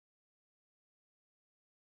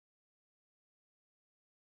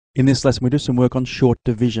In this lesson, we do some work on short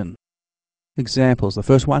division. Examples. The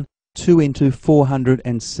first one, 2 into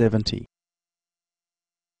 470.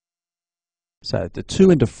 So the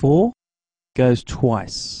 2 into 4 goes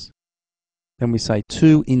twice. Then we say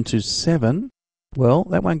 2 into 7. Well,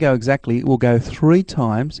 that won't go exactly. It will go 3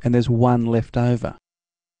 times, and there's 1 left over.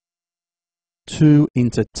 2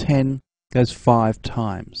 into 10 goes 5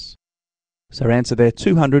 times. So our answer there,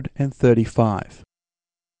 235.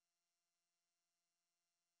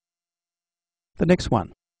 The next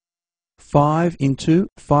one, 5 into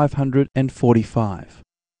 545.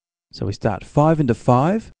 So we start 5 into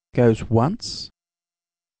 5 goes once.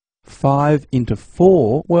 5 into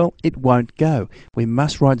 4, well, it won't go. We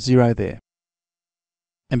must write 0 there.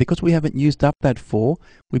 And because we haven't used up that 4,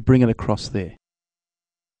 we bring it across there.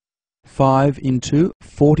 5 into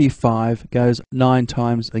 45 goes 9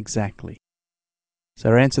 times exactly. So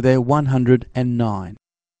our answer there, 109.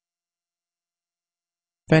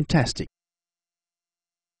 Fantastic.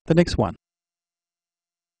 The next one,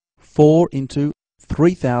 4 into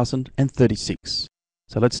 3036.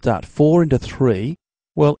 So let's start 4 into 3.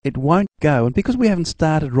 Well, it won't go, and because we haven't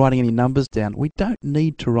started writing any numbers down, we don't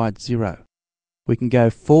need to write 0. We can go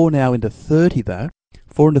 4 now into 30 though.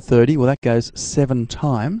 4 into 30, well that goes 7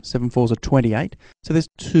 times. 7 fours are 28, so there's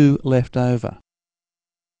 2 left over.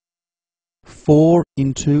 4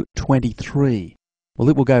 into 23. Well,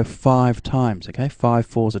 it will go 5 times, okay? 5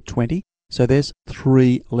 fours are 20. So there's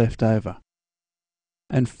 3 left over.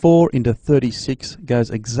 And 4 into 36 goes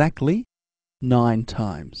exactly 9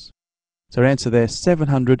 times. So our answer there,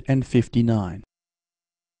 759.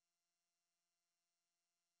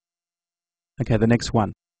 Okay, the next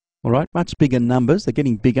one. All right, much bigger numbers. They're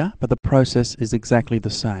getting bigger, but the process is exactly the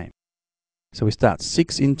same. So we start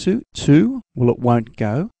 6 into 2. Well, it won't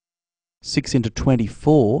go. 6 into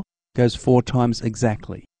 24 goes 4 times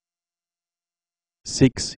exactly.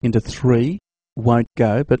 6 into 3 won't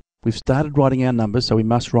go, but we've started writing our numbers, so we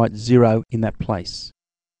must write 0 in that place.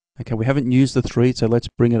 Okay, we haven't used the 3, so let's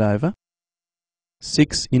bring it over.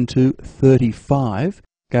 6 into 35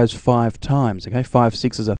 goes 5 times. Okay, 5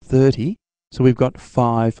 sixes are 30, so we've got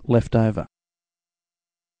 5 left over.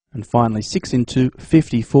 And finally, 6 into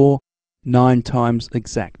 54, 9 times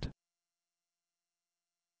exact.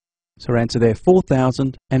 So our answer there,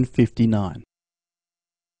 4059.